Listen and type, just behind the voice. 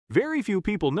Very few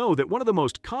people know that one of the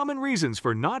most common reasons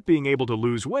for not being able to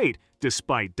lose weight,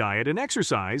 despite diet and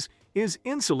exercise, is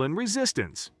insulin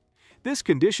resistance. This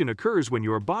condition occurs when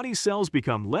your body's cells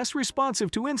become less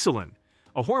responsive to insulin,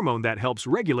 a hormone that helps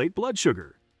regulate blood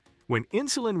sugar. When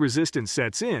insulin resistance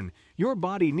sets in, your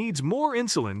body needs more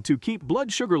insulin to keep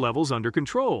blood sugar levels under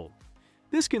control.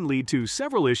 This can lead to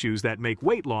several issues that make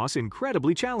weight loss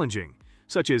incredibly challenging,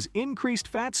 such as increased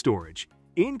fat storage,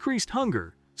 increased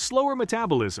hunger, slower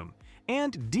metabolism,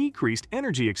 and decreased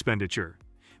energy expenditure,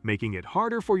 making it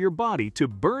harder for your body to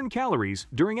burn calories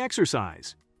during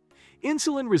exercise.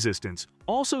 Insulin resistance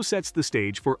also sets the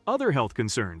stage for other health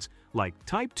concerns like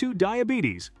type 2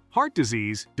 diabetes, heart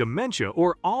disease, dementia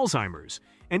or Alzheimer's,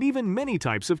 and even many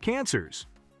types of cancers.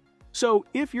 So,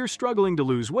 if you're struggling to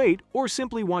lose weight or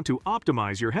simply want to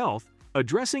optimize your health,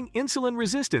 addressing insulin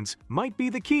resistance might be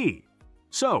the key.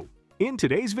 So, in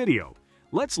today's video,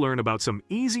 let's learn about some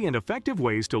easy and effective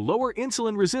ways to lower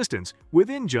insulin resistance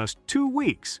within just 2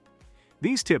 weeks.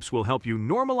 These tips will help you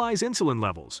normalize insulin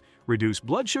levels, reduce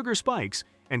blood sugar spikes,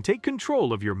 and take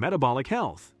control of your metabolic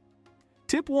health.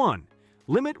 Tip 1.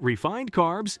 Limit refined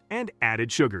carbs and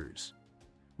added sugars.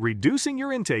 Reducing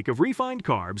your intake of refined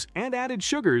carbs and added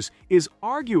sugars is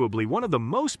arguably one of the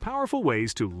most powerful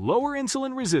ways to lower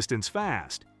insulin resistance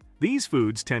fast. These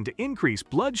foods tend to increase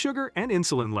blood sugar and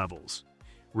insulin levels.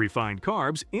 Refined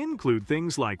carbs include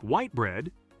things like white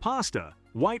bread, pasta,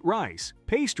 white rice,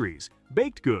 pastries,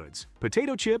 baked goods,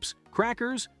 potato chips,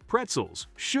 crackers, pretzels,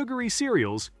 sugary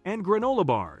cereals, and granola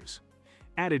bars.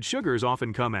 Added sugars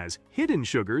often come as hidden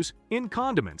sugars in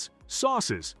condiments,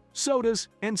 sauces, sodas,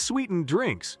 and sweetened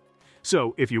drinks.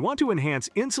 So, if you want to enhance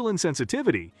insulin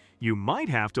sensitivity, you might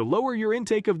have to lower your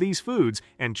intake of these foods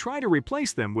and try to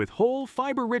replace them with whole,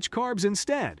 fiber-rich carbs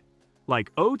instead,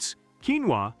 like oats,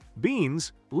 quinoa,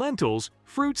 beans, lentils,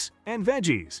 fruits, and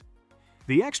veggies.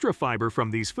 The extra fiber from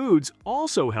these foods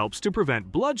also helps to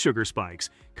prevent blood sugar spikes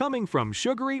coming from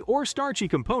sugary or starchy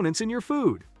components in your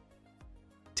food.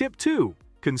 Tip 2.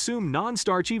 Consume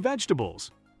non-starchy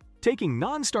vegetables. Taking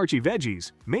non-starchy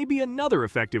veggies may be another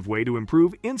effective way to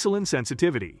improve insulin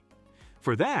sensitivity.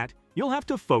 For that, you'll have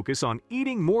to focus on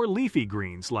eating more leafy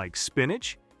greens like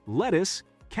spinach, lettuce,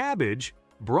 cabbage,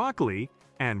 broccoli,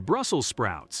 and Brussels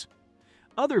sprouts.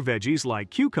 Other veggies like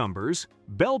cucumbers,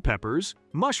 bell peppers,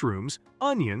 mushrooms,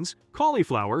 onions,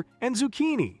 cauliflower, and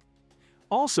zucchini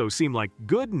also seem like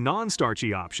good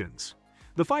non-starchy options.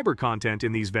 The fiber content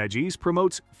in these veggies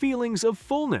promotes feelings of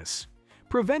fullness,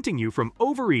 preventing you from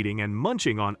overeating and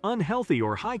munching on unhealthy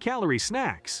or high-calorie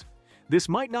snacks. This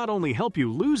might not only help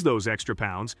you lose those extra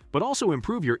pounds, but also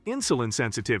improve your insulin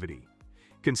sensitivity.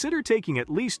 Consider taking at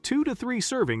least 2 to 3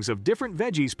 servings of different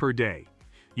veggies per day.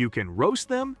 You can roast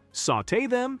them, sauté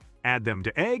them, add them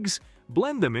to eggs,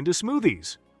 blend them into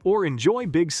smoothies, or enjoy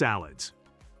big salads.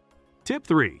 Tip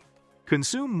 3.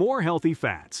 Consume more healthy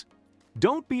fats.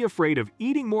 Don't be afraid of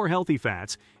eating more healthy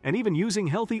fats and even using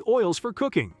healthy oils for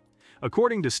cooking.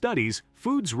 According to studies,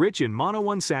 foods rich in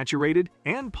monounsaturated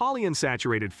and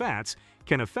polyunsaturated fats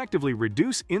can effectively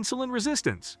reduce insulin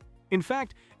resistance. In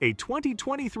fact, a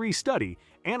 2023 study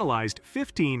analyzed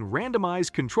 15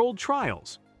 randomized controlled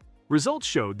trials. Results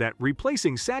showed that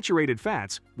replacing saturated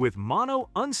fats with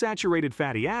monounsaturated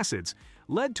fatty acids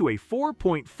led to a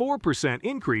 4.4%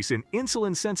 increase in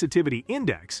insulin sensitivity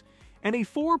index and a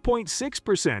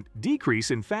 4.6%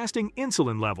 decrease in fasting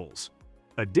insulin levels.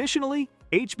 Additionally,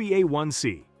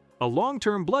 HbA1c, a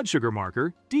long-term blood sugar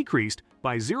marker, decreased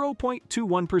by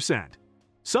 0.21%.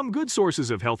 Some good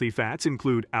sources of healthy fats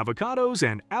include avocados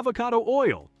and avocado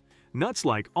oil, nuts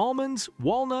like almonds,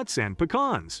 walnuts, and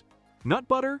pecans, nut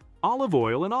butter, olive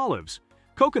oil and olives,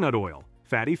 coconut oil,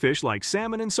 fatty fish like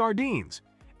salmon and sardines,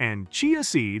 and chia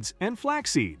seeds and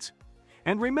flax seeds.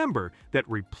 And remember that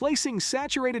replacing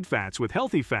saturated fats with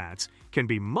healthy fats can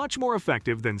be much more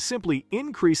effective than simply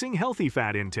increasing healthy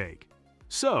fat intake.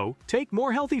 So, take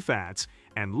more healthy fats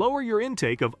and lower your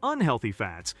intake of unhealthy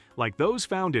fats like those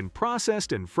found in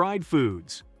processed and fried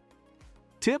foods.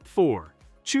 Tip 4.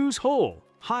 Choose whole,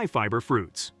 high-fiber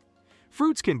fruits.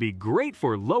 Fruits can be great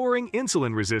for lowering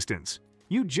insulin resistance.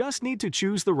 You just need to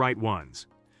choose the right ones.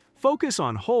 Focus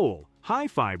on whole,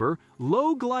 high-fiber,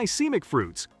 low-glycemic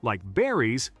fruits like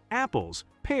berries, apples,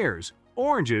 pears,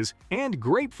 oranges, and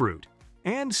grapefruit,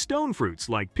 and stone fruits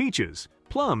like peaches,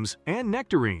 plums, and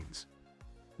nectarines.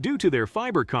 Due to their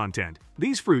fiber content,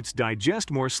 these fruits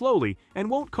digest more slowly and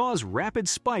won't cause rapid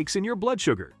spikes in your blood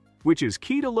sugar, which is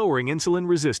key to lowering insulin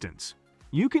resistance.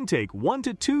 You can take 1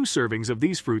 to 2 servings of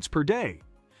these fruits per day.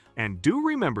 And do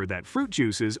remember that fruit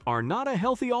juices are not a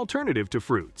healthy alternative to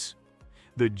fruits.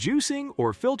 The juicing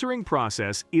or filtering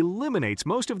process eliminates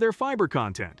most of their fiber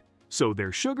content, so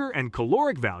their sugar and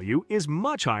caloric value is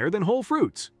much higher than whole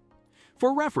fruits.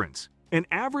 For reference, an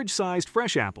average-sized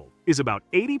fresh apple is about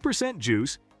 80%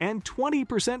 juice and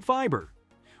 20% fiber.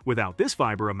 Without this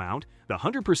fiber amount, the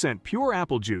 100% pure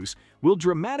apple juice will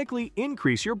dramatically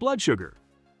increase your blood sugar,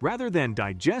 rather than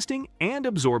digesting and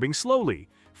absorbing slowly,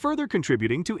 further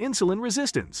contributing to insulin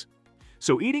resistance.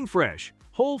 So eating fresh,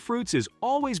 whole fruits is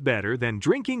always better than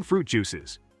drinking fruit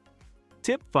juices.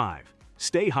 Tip 5.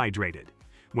 Stay hydrated.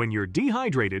 When you're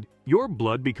dehydrated, your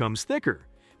blood becomes thicker,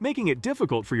 making it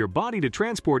difficult for your body to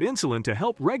transport insulin to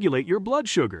help regulate your blood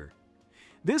sugar.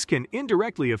 This can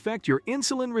indirectly affect your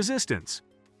insulin resistance.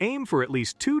 Aim for at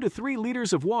least 2 to 3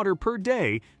 liters of water per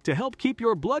day to help keep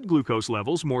your blood glucose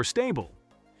levels more stable.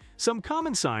 Some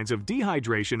common signs of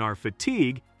dehydration are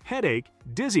fatigue, headache,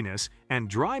 dizziness, and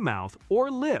dry mouth or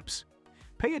lips.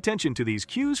 Pay attention to these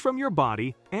cues from your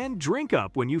body and drink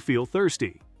up when you feel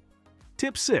thirsty.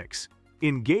 Tip 6.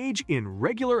 Engage in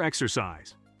regular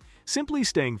exercise. Simply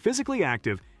staying physically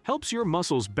active helps your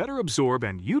muscles better absorb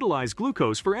and utilize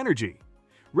glucose for energy.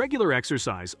 Regular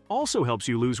exercise also helps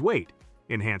you lose weight,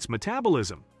 enhance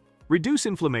metabolism, reduce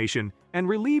inflammation, and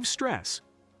relieve stress,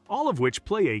 all of which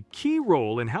play a key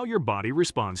role in how your body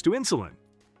responds to insulin.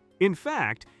 In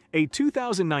fact, a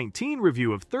 2019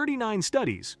 review of 39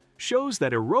 studies shows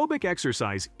that aerobic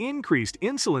exercise increased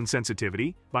insulin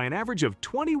sensitivity by an average of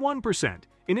 21%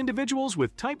 in individuals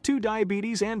with type 2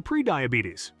 diabetes and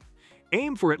prediabetes.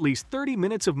 Aim for at least 30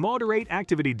 minutes of moderate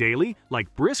activity daily,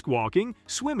 like brisk walking,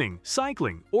 swimming,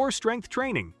 cycling, or strength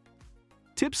training.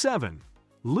 Tip 7.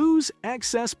 Lose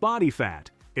excess body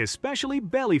fat, especially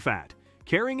belly fat.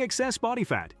 Carrying excess body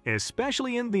fat,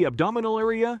 especially in the abdominal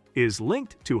area, is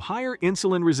linked to higher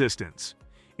insulin resistance.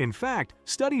 In fact,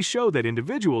 studies show that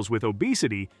individuals with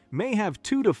obesity may have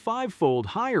 2 to 5-fold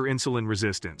higher insulin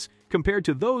resistance compared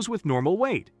to those with normal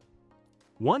weight.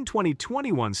 One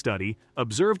 2021 study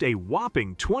observed a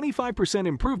whopping 25%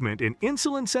 improvement in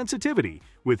insulin sensitivity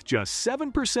with just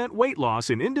 7% weight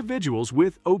loss in individuals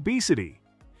with obesity.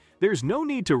 There's no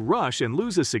need to rush and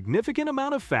lose a significant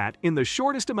amount of fat in the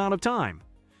shortest amount of time.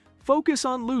 Focus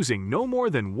on losing no more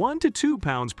than 1 to 2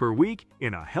 pounds per week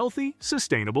in a healthy,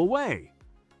 sustainable way.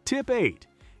 Tip 8.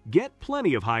 Get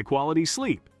plenty of high-quality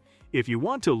sleep. If you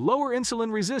want to lower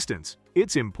insulin resistance,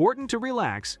 it's important to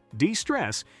relax,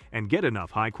 de-stress, and get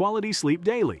enough high-quality sleep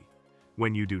daily.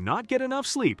 When you do not get enough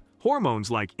sleep,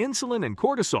 hormones like insulin and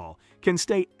cortisol can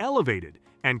stay elevated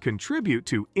and contribute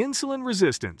to insulin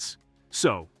resistance.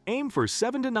 So, aim for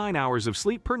 7 to 9 hours of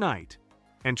sleep per night,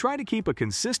 and try to keep a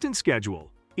consistent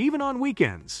schedule, even on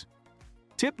weekends.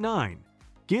 Tip 9.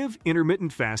 Give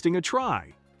intermittent fasting a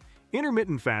try.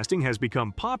 Intermittent fasting has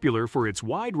become popular for its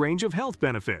wide range of health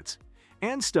benefits,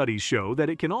 and studies show that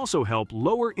it can also help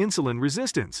lower insulin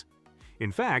resistance.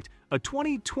 In fact, a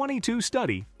 2022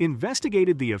 study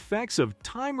investigated the effects of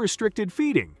time-restricted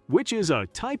feeding, which is a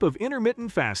type of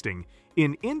intermittent fasting,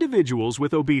 in individuals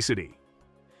with obesity.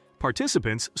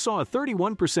 Participants saw a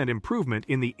 31% improvement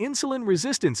in the insulin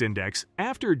resistance index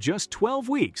after just 12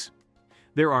 weeks.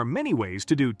 There are many ways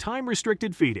to do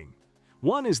time-restricted feeding.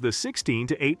 One is the 16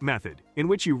 to 8 method, in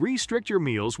which you restrict your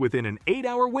meals within an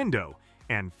 8-hour window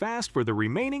and fast for the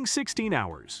remaining 16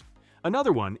 hours.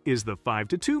 Another one is the 5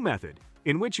 to 2 method,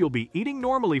 in which you'll be eating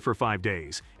normally for 5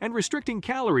 days and restricting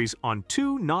calories on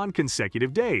 2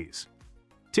 non-consecutive days.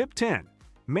 Tip 10.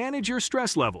 Manage your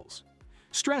stress levels.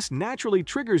 Stress naturally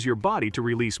triggers your body to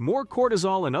release more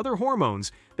cortisol and other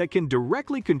hormones that can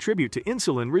directly contribute to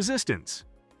insulin resistance.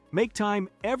 Make time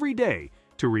every day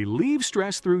to relieve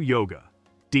stress through yoga,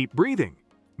 deep breathing,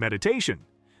 meditation,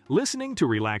 listening to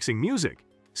relaxing music,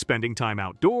 spending time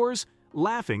outdoors,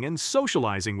 laughing and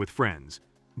socializing with friends,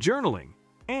 journaling,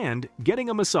 and getting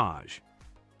a massage.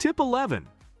 Tip 11.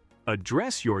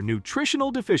 Address your nutritional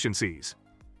deficiencies.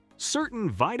 Certain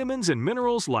vitamins and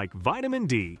minerals like vitamin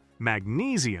D,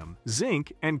 magnesium,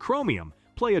 zinc, and chromium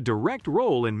play a direct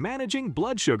role in managing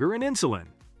blood sugar and insulin.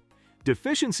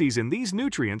 Deficiencies in these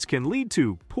nutrients can lead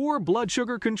to poor blood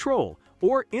sugar control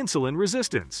or insulin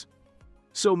resistance.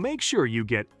 So make sure you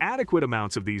get adequate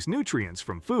amounts of these nutrients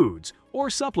from foods or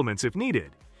supplements if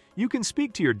needed. You can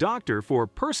speak to your doctor for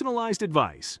personalized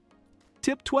advice.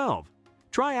 Tip 12.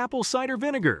 Try apple cider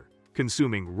vinegar.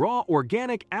 Consuming raw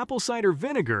organic apple cider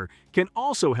vinegar can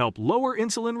also help lower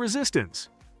insulin resistance.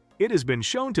 It has been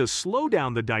shown to slow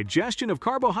down the digestion of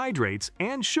carbohydrates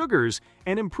and sugars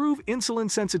and improve insulin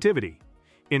sensitivity.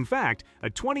 In fact, a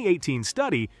 2018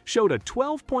 study showed a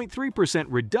 12.3%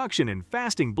 reduction in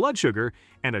fasting blood sugar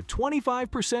and a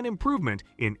 25% improvement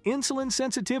in insulin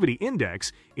sensitivity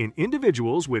index in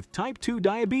individuals with type 2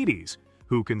 diabetes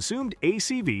who consumed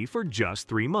ACV for just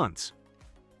 3 months.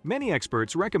 Many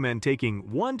experts recommend taking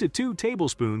 1 to 2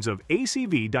 tablespoons of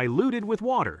ACV diluted with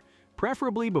water,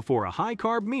 preferably before a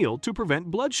high-carb meal to prevent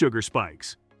blood sugar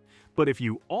spikes. But if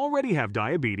you already have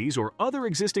diabetes or other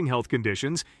existing health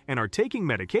conditions and are taking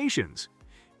medications,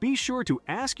 be sure to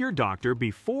ask your doctor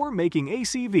before making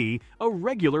ACV a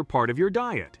regular part of your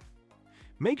diet.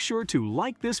 Make sure to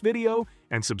like this video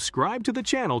and subscribe to the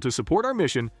channel to support our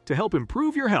mission to help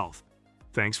improve your health.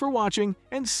 Thanks for watching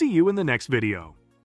and see you in the next video.